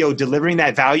video delivering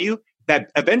that value that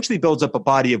eventually builds up a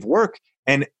body of work.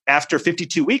 And after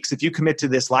 52 weeks, if you commit to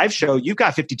this live show, you've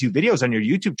got 52 videos on your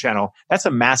YouTube channel. That's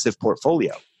a massive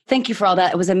portfolio. Thank you for all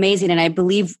that. It was amazing. And I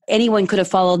believe anyone could have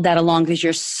followed that along because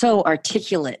you're so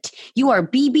articulate. You are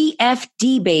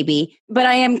BBFD, baby. But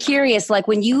I am curious, like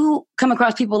when you come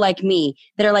across people like me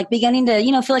that are like beginning to,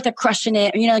 feel like they're crushing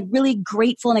it, or, like really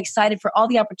grateful and excited for all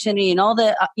the opportunity and all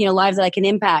the, lives that I can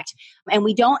impact. And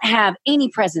we don't have any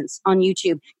presence on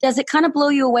YouTube. Does it kind of blow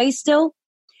you away still?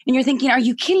 And you're thinking, are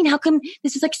you kidding? How come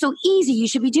this is like so easy? You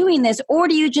should be doing this. Or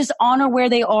do you just honor where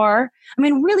they are? I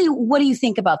mean, really, what do you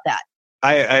think about that?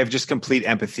 I have just complete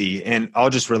empathy, and I'll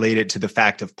just relate it to the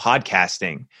fact of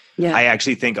podcasting. Yeah. I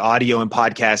actually think audio and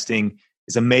podcasting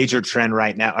is a major trend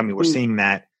right now. I mean, we're seeing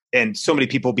that, and so many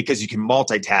people, because you can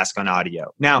multitask on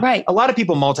audio. Now, a lot of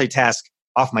people multitask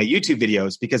off my YouTube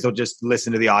videos because they'll just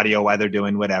listen to the audio while they're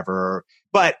doing whatever.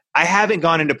 But I haven't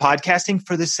gone into podcasting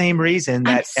for the same reason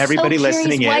that everybody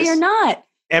listening is. Why you're not?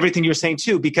 Everything you're saying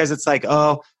too, because it's like,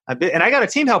 and I got a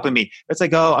team helping me. It's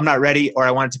like, I'm not ready, or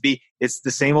I want it to be. It's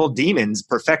the same old demons: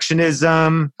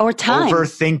 perfectionism, or time,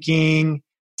 overthinking.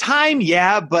 Time,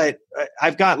 yeah, but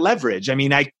I've got leverage. I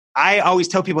mean, I always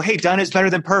tell people, hey, done is better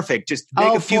than perfect. Just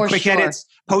make a few quick edits,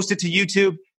 post it to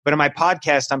YouTube. But in my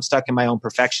podcast, I'm stuck in my own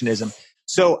perfectionism.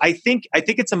 So I think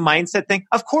it's a mindset thing.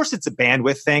 Of course, it's a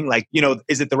bandwidth thing. Like,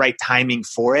 is it the right timing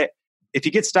for it? If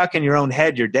you get stuck in your own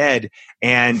head, you're dead.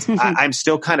 And I'm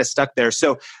still kind of stuck there.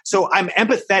 So I'm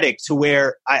empathetic to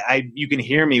where you can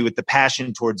hear me with the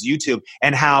passion towards YouTube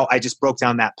and how I just broke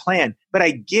down that plan. But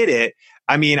I get it.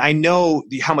 I mean, I know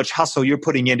how much hustle you're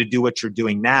putting in to do what you're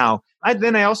doing now.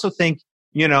 Then I also think,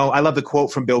 I love the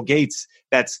quote from Bill Gates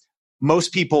that's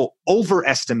most people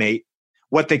overestimate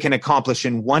what they can accomplish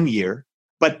in 1 year,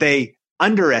 but they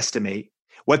underestimate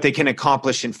what they can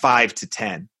accomplish in 5 to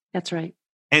 10. That's right.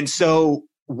 And so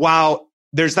while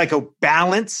there's like a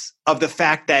balance of the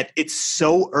fact that it's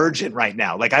so urgent right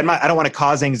now, like I don't want to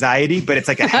cause anxiety, but it's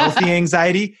like a healthy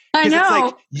anxiety. I know. It's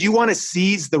like you want to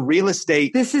seize the real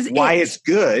estate. This is why it's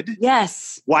good.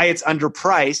 Yes. Why it's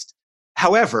underpriced.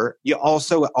 However, you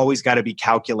also always got to be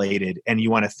calculated, and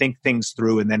you want to think things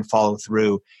through and then follow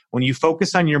through. When you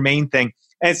focus on your main thing.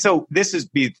 And so this is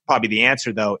probably the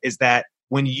answer though, is that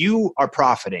when you are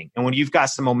profiting and when you've got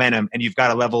some momentum and you've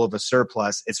got a level of a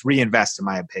surplus, it's reinvest, in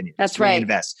my opinion. That's right.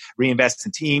 Reinvest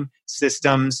in team,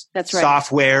 systems, that's right,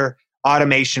 software,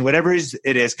 automation, whatever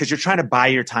it is, because you're trying to buy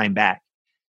your time back.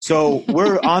 So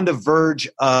we're on the verge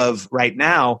of right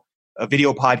now a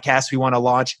video podcast we want to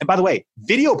launch. And by the way,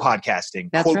 video podcasting,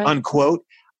 quote unquote,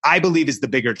 I believe is the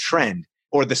bigger trend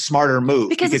or the smarter move.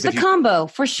 Because it's the combo,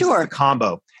 for sure. It's the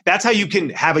combo. That's how you can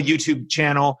have a YouTube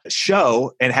channel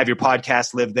show and have your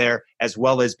podcast live there, as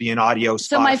well as be an audio Spotify.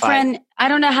 So my friend, I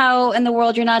don't know how in the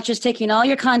world you're not just taking all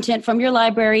your content from your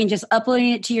library and just uploading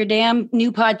it to your damn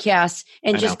new podcast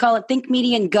and just call it Think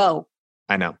Media and go.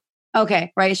 I know.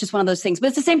 Okay, right. It's just one of those things. But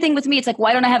it's the same thing with me. It's like,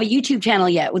 why don't I have a YouTube channel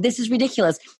yet? Well, this is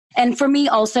ridiculous. And for me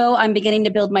also, I'm beginning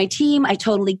to build my team. I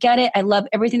totally get it. I love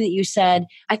everything that you said.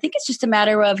 I think it's just a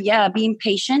matter of, being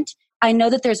patient. I know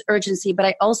that there's urgency, but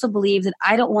I also believe that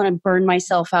I don't want to burn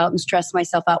myself out and stress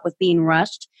myself out with being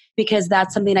rushed, because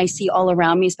that's something I see all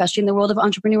around me, especially in the world of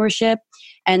entrepreneurship.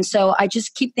 And so I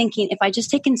just keep thinking, if I just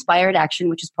take inspired action,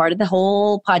 which is part of the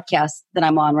whole podcast that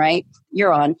I'm on, right?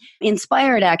 You're on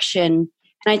inspired action.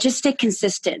 And I just stay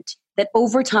consistent, that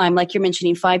over time, like you're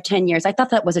mentioning, 5-10 years. I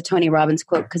thought that was a Tony Robbins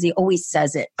quote because he always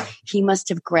says it. He must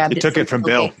have grabbed it. He took it from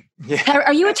Bill. Yeah.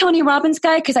 Are you a Tony Robbins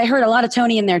guy? Because I heard a lot of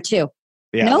Tony in there too.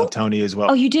 Yeah, I love Tony as well.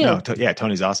 Oh, you do? No,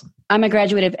 Tony's awesome. I'm a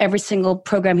graduate of every single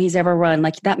program he's ever run.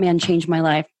 Like, that man changed my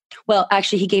life. Well,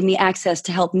 actually, he gave me access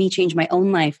to help me change my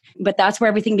own life. But that's where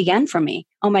everything began for me.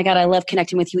 Oh my God, I love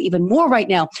connecting with you even more right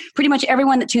now. Pretty much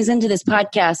everyone that tunes into this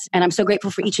podcast, and I'm so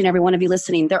grateful for each and every one of you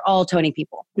listening, they're all Tony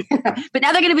people. But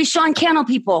now they're going to be Sean Cannell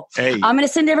people. Hey. I'm going to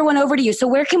send everyone over to you. So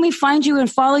where can we find you and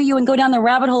follow you and go down the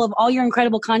rabbit hole of all your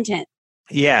incredible content?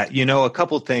 Yeah, a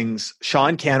couple things.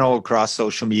 Sean Cannell across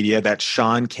social media. That's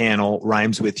Sean Cannell,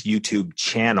 rhymes with YouTube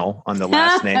channel on the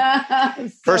last name.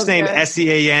 First name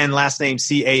SEAN, last name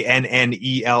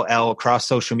CANNELL across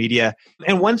social media.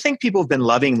 And one thing people have been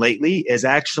loving lately is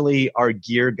actually our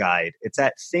gear guide. It's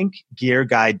at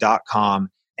thinkgearguide.com.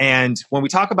 And when we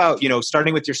talk about,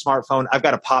 starting with your smartphone, I've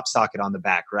got a pop socket on the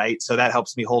back, right? So that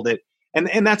helps me hold it.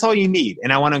 And that's all you need.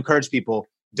 And I want to encourage people,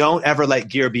 don't ever let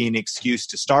gear be an excuse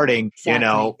to starting.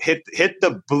 Exactly. Hit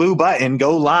the blue button,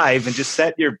 go live, and just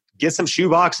get some shoe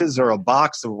boxes or a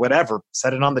box or whatever,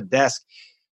 set it on the desk.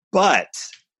 But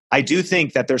I do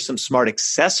think that there's some smart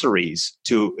accessories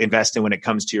to invest in when it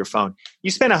comes to your phone.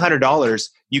 You spend $100,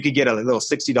 you could get a little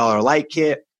 $60 light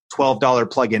kit, $12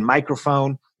 plug-in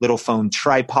microphone, little phone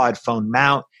tripod, phone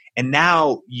mount, and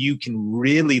now you can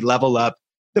really level up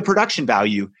the production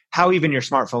value, how even your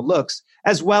smartphone looks,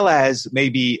 as well as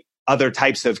maybe other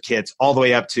types of kits, all the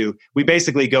way up to, we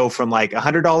basically go from like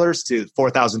 $100 to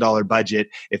 $4,000 budget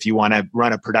if you want to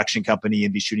run a production company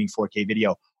and be shooting 4K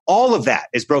video. All of that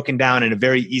is broken down in a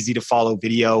very easy to follow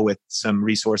video with some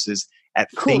resources at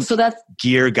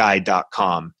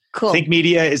thinkgearguide.com. Cool. Think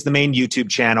Media is the main YouTube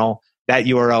channel. That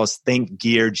URL is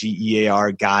thinkgear,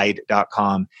 GEAR,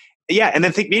 guide.com. Yeah, and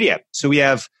then Think Media. So we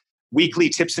have weekly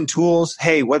tips and tools.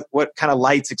 Hey, what kind of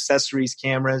lights, accessories,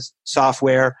 cameras,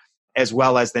 software, as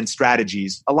well as then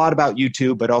strategies. A lot about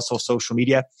YouTube, but also social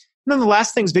media. And then the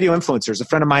last thing is video influencers. A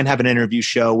friend of mine have an interview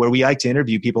show where we like to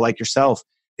interview people like yourself.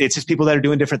 It's just people that are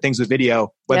doing different things with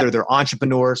video, whether they're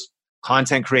entrepreneurs,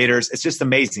 content creators. It's just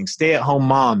amazing. Stay-at-home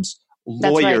moms,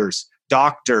 lawyers,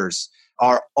 doctors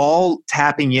are all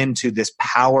tapping into this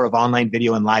power of online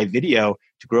video and live video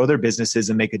to grow their businesses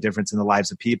and make a difference in the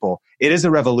lives of people. It is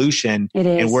a revolution. It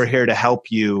is. And we're here to help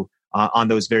you on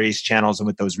those various channels and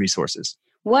with those resources.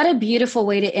 What a beautiful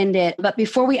way to end it. But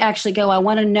before we actually go, I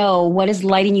want to know what is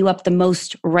lighting you up the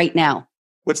most right now?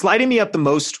 What's lighting me up the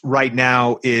most right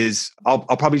now is I'll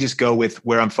probably just go with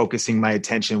where I'm focusing my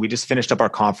attention. We just finished up our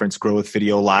conference, Grow with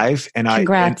Video Live. And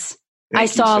Congrats. I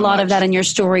saw a lot of that in your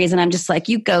stories, and I'm just like,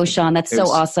 you go, Sean. That's so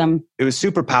awesome. It was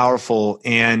super powerful.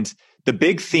 And the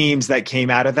big themes that came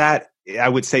out of that, I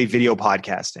would say video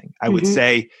podcasting. I would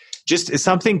say just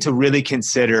something to really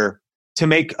consider to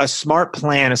make a smart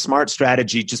plan, a smart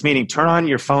strategy, just meaning turn on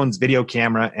your phone's video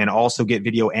camera and also get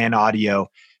video and audio,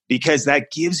 because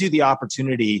that gives you the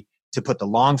opportunity to put the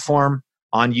long form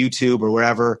on YouTube or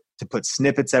wherever, to put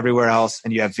snippets everywhere else,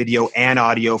 and you have video and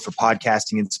audio for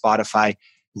podcasting and Spotify.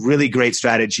 Really great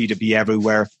strategy to be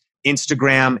everywhere.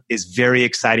 Instagram is very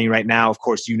exciting right now. Of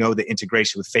course, the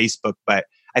integration with Facebook, but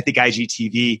I think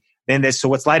IGTV. So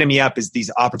what's lighting me up is these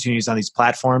opportunities on these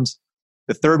platforms.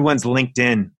 The third one's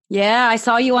LinkedIn. Yeah, I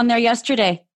saw you on there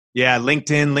yesterday. Yeah,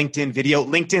 LinkedIn video,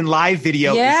 LinkedIn live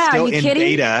video is still in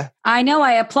beta. I know,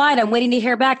 I applied. I'm waiting to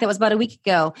hear back. That was about a week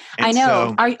ago. And I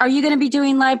know. So, are you going to be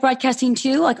doing live broadcasting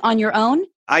too, like on your own?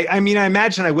 I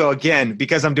imagine I will, again,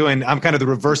 because I'm kind of the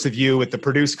reverse of you with the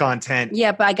produced content.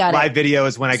 Yeah, but I got live video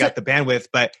is when I got the bandwidth,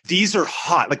 but these are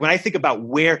hot. Like when I think about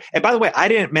where, and by the way, I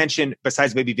didn't mention,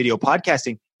 besides maybe video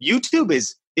podcasting, YouTube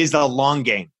is a long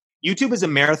game. YouTube is a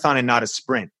marathon and not a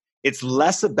sprint. It's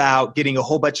less about getting a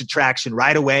whole bunch of traction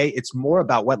right away. It's more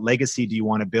about what legacy do you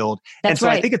want to build. That's and so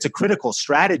right. I think it's a critical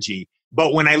strategy.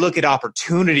 But when I look at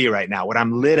opportunity right now, what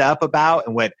I'm lit up about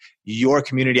and what your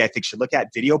community, I think, should look at,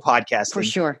 video podcasting, For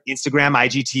sure. Instagram,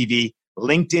 IGTV,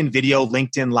 LinkedIn video,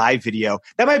 LinkedIn live video.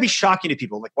 That might be shocking to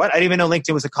people. Like, what? I didn't even know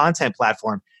LinkedIn was a content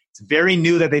platform. It's very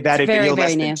new that they've added video,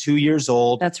 less than 2 years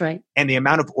old. That's right. And the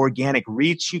amount of organic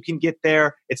reach you can get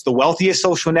there. It's the wealthiest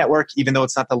social network, even though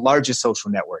it's not the largest social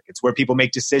network. It's where people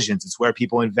make decisions. It's where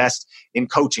people invest in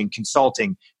coaching,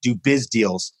 consulting, do biz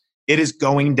deals. It is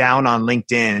going down on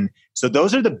LinkedIn. So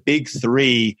those are the big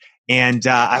three. And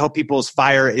I hope people's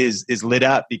fire is lit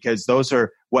up, because those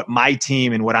are what my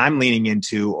team and what I'm leaning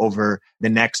into over the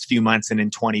next few months and in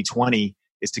 2020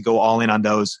 is to go all in on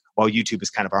those, while YouTube is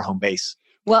kind of our home base.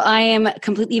 Well, I am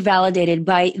completely validated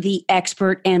by the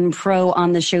expert and pro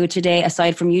on the show today,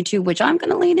 aside from YouTube, which I'm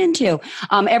going to lean into.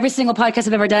 Every single podcast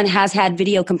I've ever done has had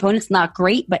video components. Not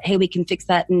great, but hey, we can fix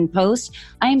that in post.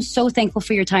 I am so thankful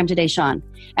for your time today, Sean.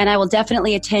 And I will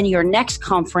definitely attend your next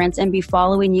conference and be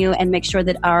following you, and make sure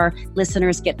that our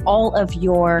listeners get all of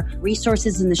your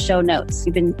resources in the show notes.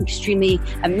 You've been extremely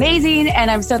amazing,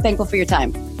 and I'm so thankful for your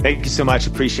time. Thank you so much.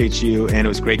 Appreciate you. And it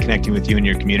was great connecting with you and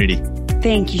your community.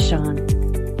 Thank you, Sean.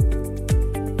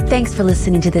 Thanks for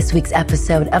listening to this week's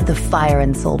episode of the Fire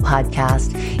and Soul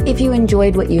podcast. If you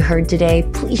enjoyed what you heard today,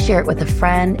 please share it with a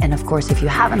friend. And of course, if you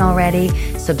haven't already,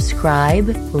 subscribe,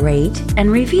 rate, and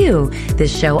review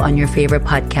this show on your favorite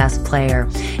podcast player.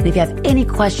 And if you have any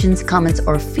questions, comments,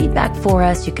 or feedback for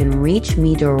us, you can reach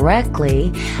me directly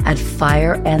at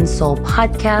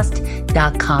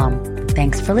fireandsoulpodcast.com.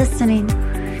 Thanks for listening.